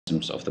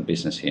of the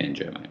business here in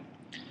Germany.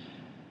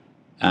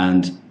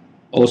 And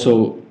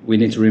also we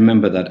need to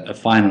remember that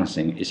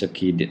financing is a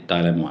key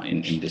dilemma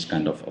in this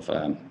kind of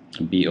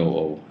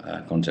BOO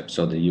concept,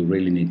 so that you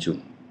really need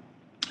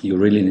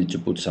to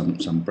put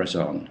some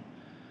pressure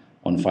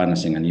on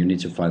financing, and you need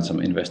to find some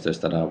investors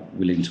that are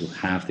willing to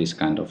have this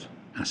kind of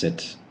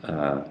asset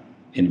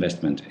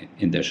investment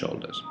in their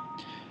shoulders.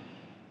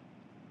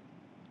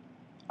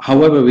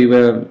 However, we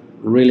were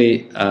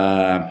really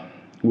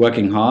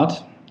working hard,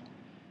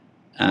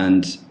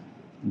 and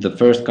the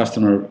first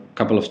customer a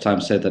couple of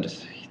times said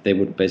that they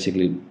would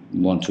basically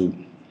want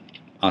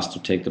us to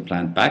take the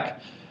plant back,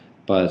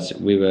 but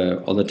we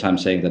were all the time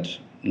saying that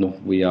no,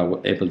 we are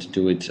able to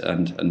do it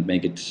and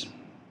make it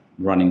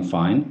running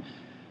fine.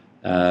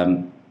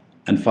 And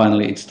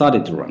finally it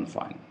started to run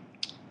fine.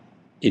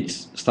 It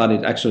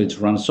started actually to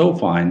run so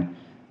fine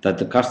that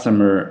the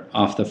customer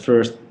after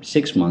first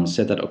 6 months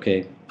said that,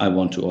 okay, I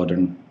want to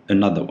order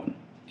another one.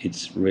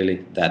 It's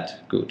really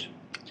that good.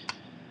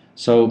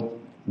 So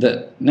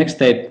the next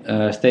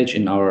stage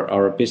in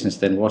our business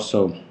then was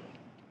so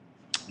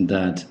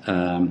that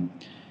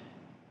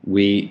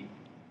we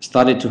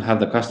started to have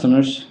the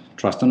customers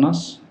trust on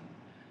us.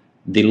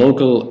 The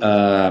local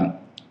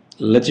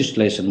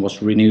legislation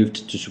was renewed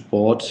to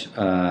support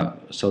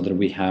so that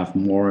we have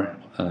more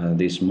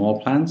these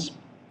small plants.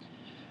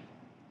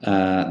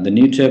 The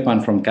new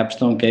turbine from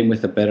Capstone came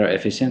with a better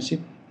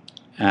efficiency,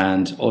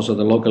 and also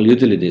the local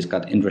utilities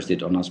got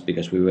interested on us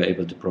because we were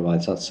able to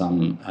provide such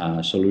some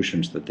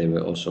solutions that they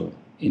were also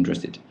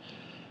interested.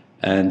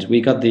 And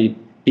we got the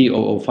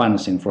BOO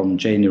financing from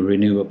Cheney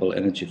Renewable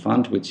Energy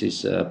Fund, which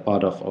is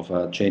part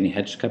of Cheney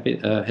hedge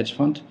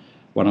fund,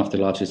 one of the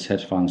largest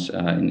hedge funds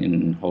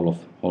in whole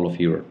of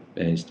Europe,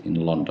 based in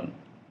London.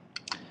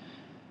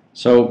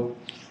 So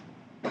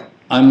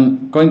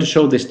I'm going to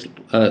show this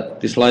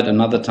slide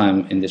another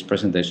time in this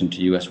presentation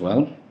to you as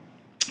well.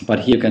 But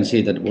here you can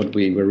see that what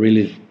we were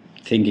really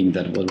thinking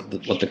that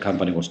what the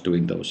company was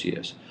doing those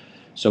years.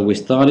 So we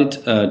started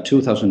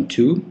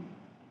 2002,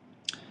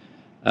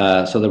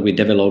 so that we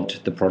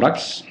developed the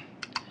products.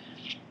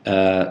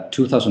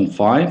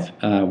 2005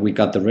 we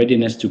got the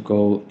readiness to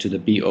go to the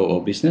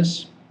BOO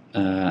business,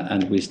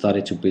 and we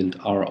started to build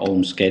our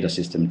own SCADA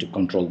system to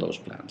control those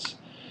plants.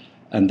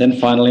 And then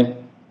finally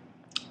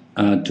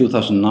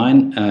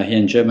 2009 here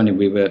in Germany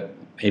we were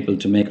able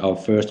to make our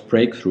first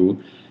breakthrough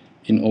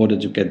in order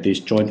to get these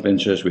joint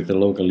ventures with the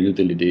local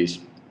utilities,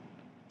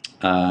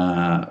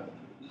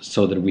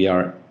 so that we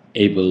are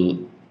able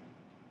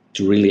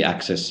to really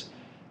access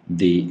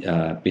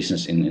the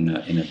business in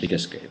a bigger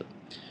scale.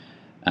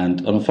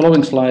 And on the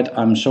following slide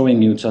I'm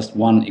showing you just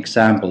one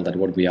example that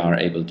what we are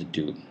able to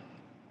do.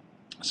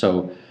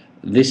 So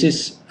this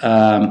is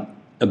a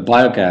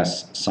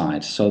biogas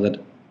site, so that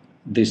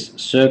this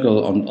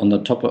circle on the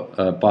top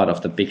part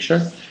of the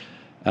picture,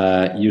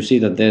 you see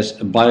that there's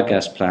a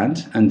biogas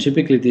plant, and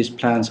typically these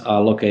plants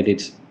are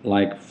located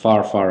like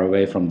far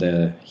away from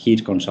the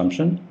heat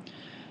consumption,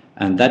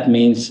 and that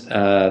means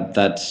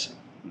that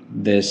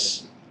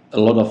there's a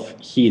lot of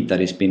heat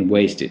that is being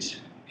wasted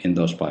in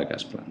those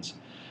biogas plants.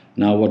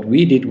 Now what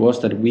we did was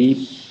that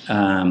we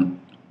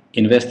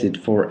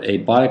invested for a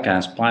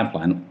biogas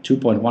pipeline,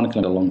 2.1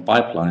 kilometer long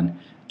pipeline,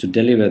 to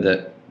deliver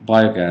the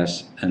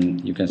biogas,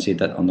 and you can see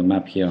that on the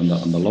map here on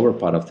the lower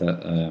part of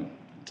the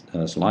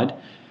slide,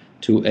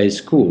 to a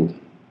school,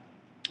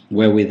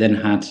 where we then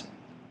had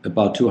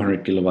about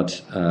 200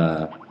 kilowatts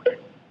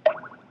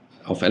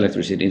of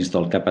electricity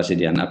installed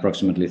capacity and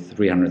approximately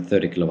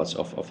 330 kilowatts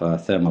of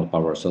thermal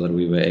power, so that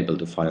we were able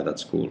to fire that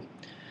school,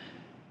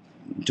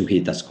 to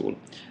heat that school.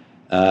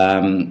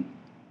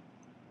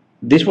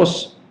 This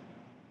was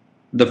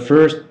the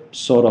first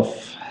sort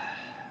of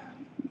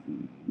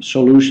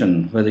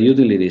solution where the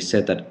utilities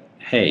said that,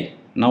 hey,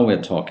 now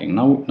we're talking,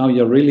 now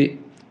you're really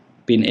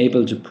been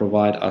able to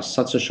provide us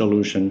such a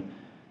solution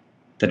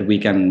that we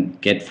can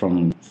get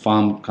from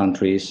farm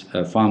countries,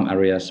 farm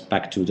areas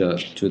back to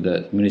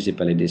the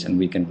municipalities, and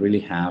we can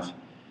really have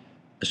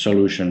a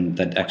solution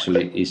that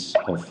actually is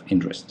of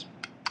interest.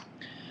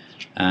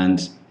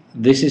 And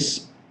this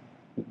is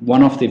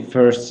one of the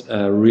first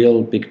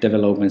real big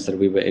developments that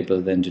we were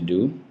able then to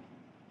do.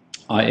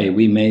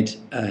 We made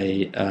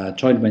a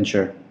joint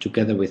venture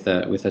together with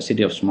the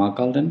city of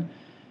Smalkalden,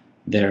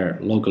 their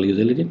local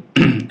utility,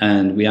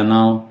 and we are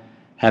now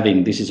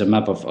having, this is a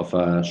map of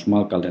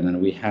Smalkalden,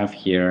 and we have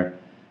here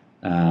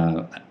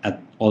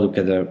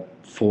altogether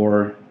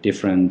 4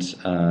 different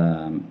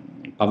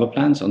power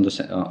plants on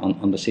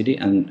the city,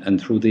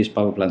 and through these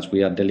power plants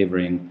we are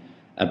delivering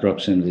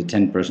approximately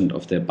 10%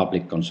 of the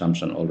public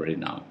consumption already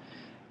now.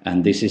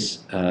 And this is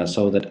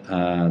so that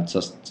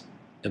just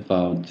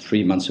about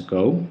 3 months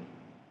ago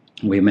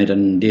we made a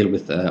deal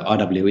with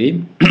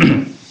RWE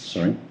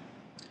sorry,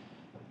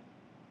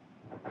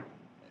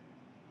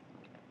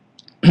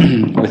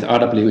 with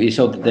RWE,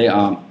 so that they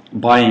are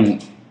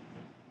buying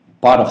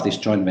part of this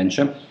joint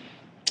venture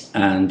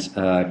and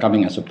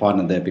coming as a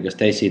partner there, because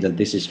they see that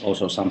this is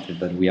also something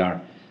that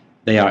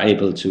they are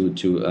able to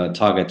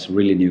target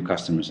really new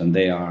customers, and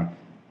they are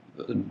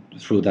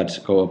through that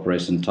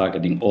cooperation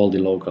targeting all the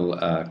local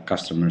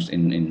customers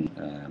in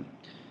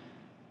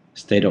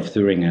state of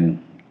Thüringen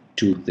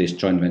to this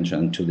joint venture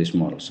and to this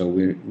model. So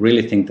we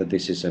really think that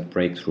this is a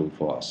breakthrough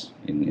for us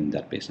in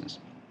that business.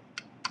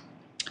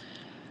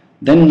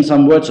 Then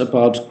some words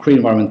about Green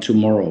Environment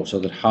Tomorrow, so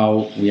that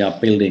how we are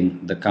building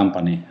the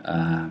company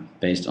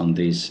based on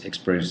these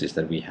experiences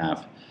that we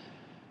have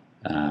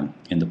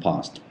in the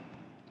past.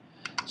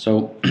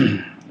 So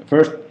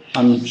first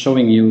I'm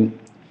showing you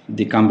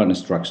the company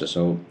structure.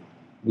 So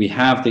we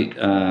have the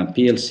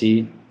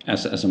PLC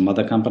as a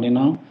mother company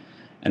now,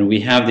 and we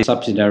have the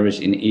subsidiaries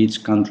in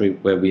each country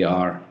where we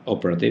are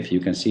operative.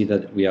 You can see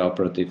that we are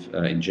operative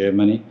in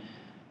Germany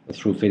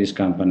through Finnish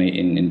company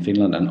in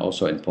Finland and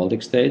also in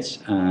Baltic states.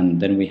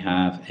 And then we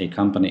have a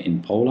company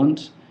in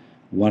Poland,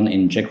 one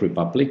in Czech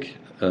Republic,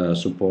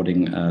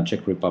 supporting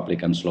Czech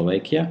Republic and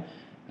Slovakia,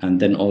 and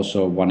then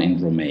also one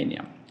in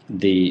Romania.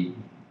 The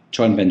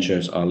joint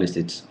ventures are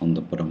listed on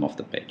the bottom of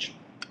the page.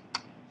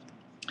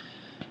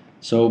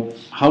 So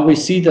how we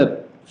see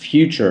the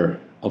future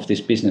of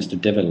this business to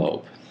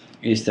develop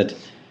is that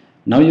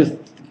now you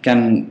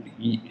can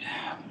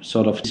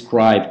sort of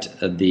describe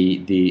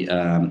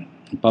the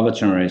power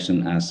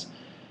generation as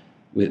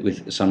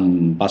with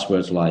some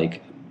buzzwords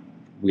like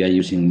we are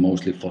using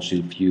mostly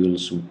fossil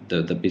fuels,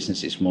 the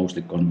business is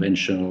mostly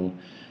conventional,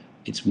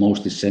 it's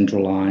mostly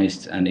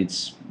centralized, and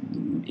it's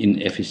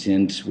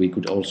inefficient. We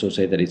could also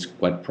say that it's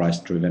quite price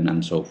driven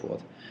and so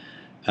forth.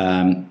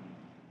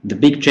 The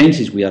big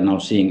changes we are now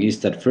seeing is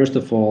that, first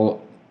of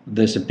all,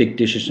 there's a big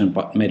decision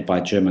made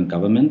by German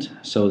government,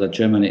 so that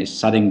Germany is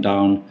shutting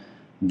down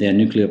their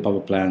nuclear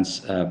power plants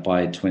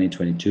by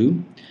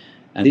 2022.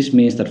 And this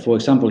means that, for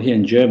example, here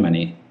in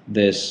Germany,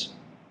 there's,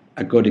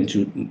 according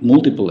to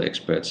multiple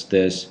experts,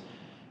 there's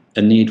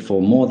a need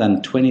for more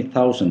than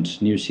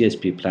 20,000 new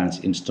CHP plants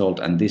installed,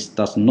 and this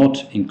does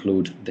not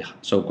include the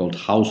so-called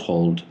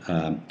household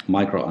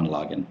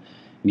microanlagen,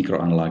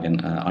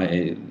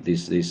 i.e.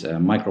 these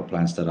micro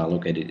plants that are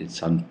located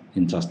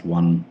in just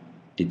one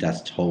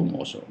detached home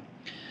or so.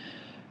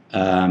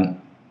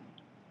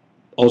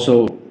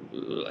 Also,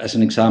 as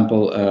an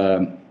example,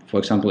 for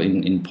example,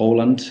 in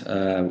Poland,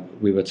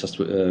 we were just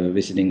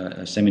visiting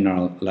a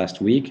seminar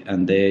last week,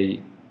 and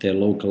their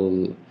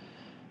local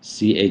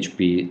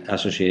CHP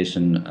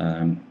association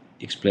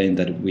explained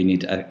that we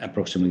need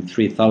approximately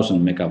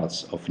 3,000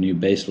 megawatts of new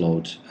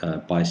baseload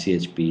by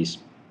CHPs,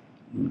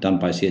 done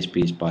by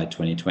CHPs by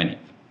 2020.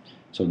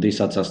 So these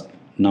are just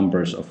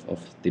numbers of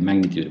the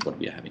magnitude of what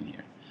we are having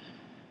here.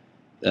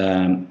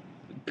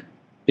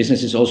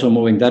 Business is also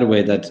moving that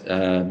way, that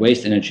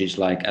waste energies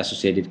like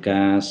associated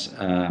gas,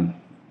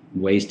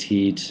 waste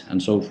heat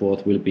and so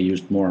forth will be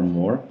used more and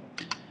more.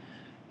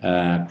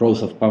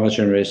 Growth of power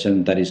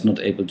generation that is not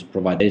able to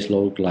provide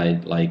baseload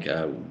like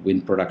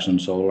wind production,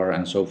 solar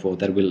and so forth,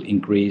 that will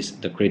increase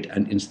the grid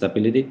and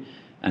instability,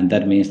 and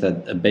that means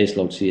that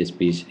baseload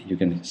CHPs, you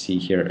can see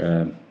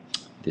here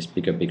this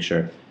bigger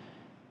picture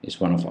is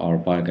one of our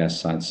biogas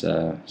sites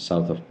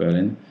south of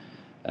Berlin,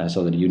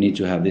 so that you need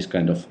to have this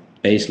kind of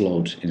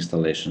baseload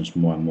installations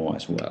more and more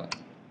as well.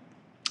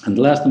 And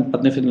last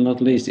but definitely not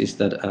least is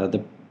that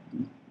the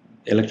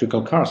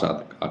electrical cars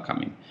are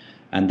coming,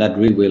 and that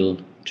really will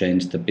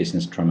change the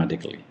business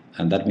dramatically.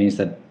 And that means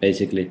that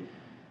basically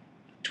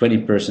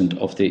 20%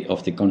 of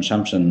the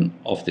consumption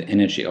of the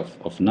energy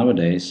of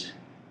nowadays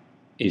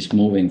is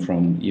moving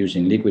from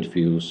using liquid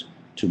fuels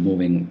to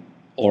moving,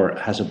 or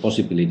has a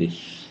possibility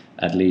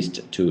at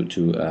least to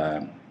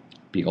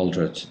be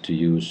altered to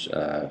use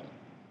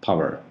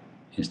power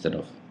instead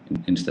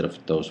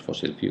of those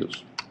fossil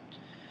fuels.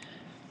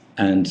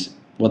 And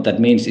what that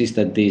means is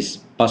that these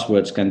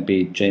buzzwords can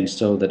be changed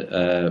so that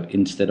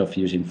instead of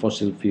using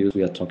fossil fuels,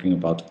 we are talking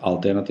about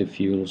alternative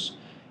fuels.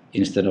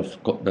 Instead of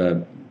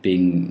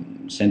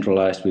being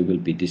centralized, we will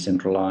be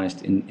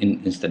decentralized.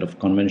 Instead of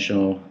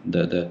conventional,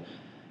 the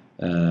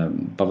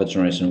power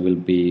generation will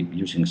be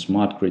using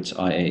smart grids,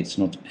 i.e. it's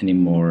not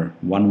anymore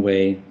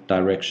one-way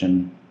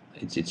direction,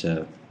 it's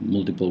a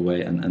multiple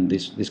way, and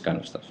this kind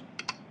of stuff.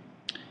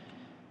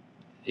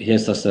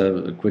 Here's just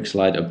a quick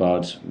slide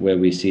about where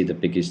we see the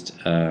biggest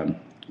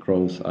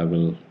growth. I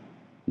will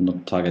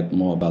not target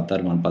more about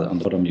that one, but on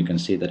the bottom you can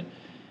see that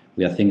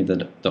we are thinking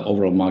that the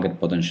overall market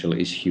potential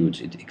is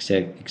huge. It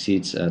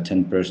exceeds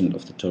 10%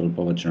 of the total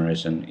power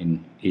generation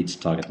in each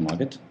target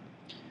market.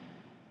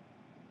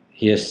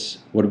 Here's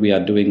what we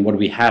are doing, what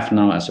we have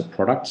now as a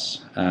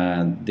products.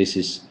 This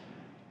is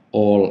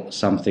all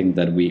something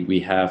that we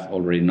have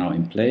already now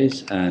in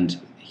place, and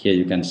here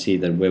you can see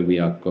that where we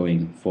are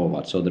going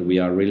forward, so that we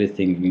are really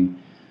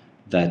thinking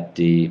that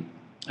the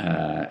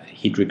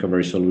heat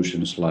recovery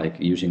solutions like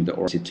using the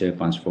RC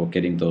turbines for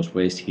getting those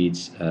waste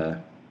heats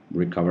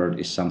recovered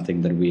is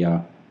something that we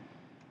are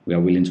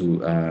willing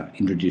to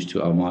introduce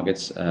to our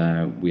markets.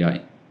 We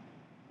are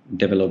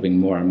developing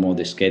more and more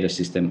the SCADA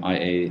system,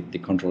 i.e. the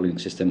controlling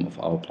system of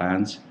our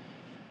plants,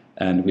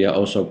 and we are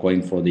also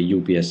going for the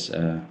UPS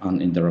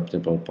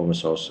uninterruptible power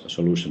source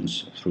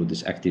solutions through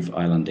this active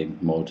islanding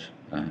mode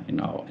in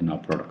our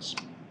products.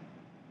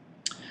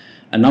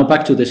 And now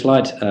back to the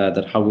slide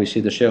that how we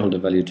see the shareholder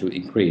value to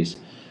increase.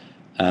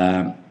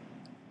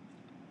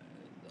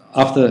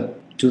 After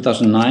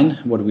 2009,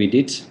 what we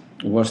did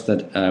was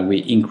that we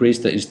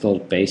increased the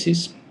installed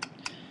bases.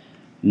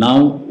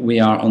 Now we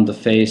are on the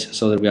phase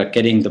so that we are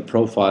getting the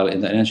profile in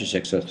the energy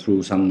sector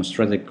through some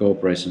strategic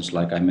cooperations,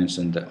 like I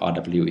mentioned, the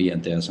RWE,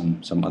 and there are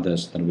some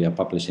others that we are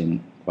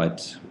publishing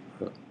quite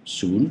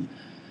soon.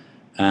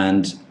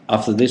 And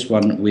after this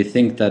one, we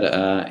think that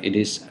it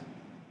is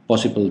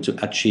possible to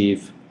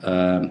achieve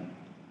 100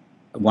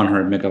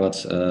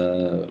 megawatts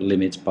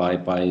limit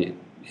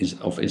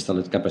of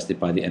installed capacity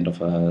by the end of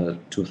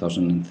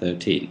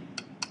 2013.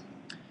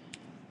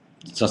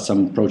 Just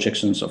some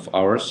projections of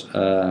ours.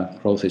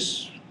 Growth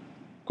is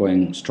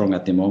going strong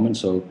at the moment.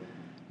 So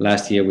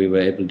last year we were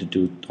able to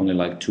do only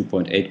like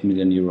 2.8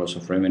 million euros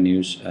of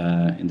revenues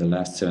in the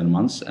last 7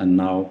 months, and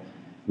now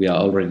we are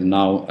already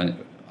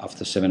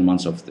after 7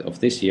 months of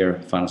this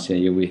year, financial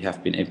year, we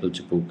have been able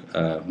to book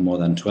more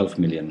than 12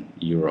 million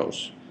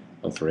euros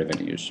of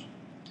revenues.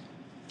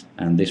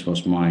 And this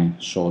was my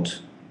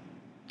short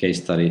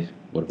case study,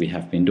 what we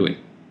have been doing.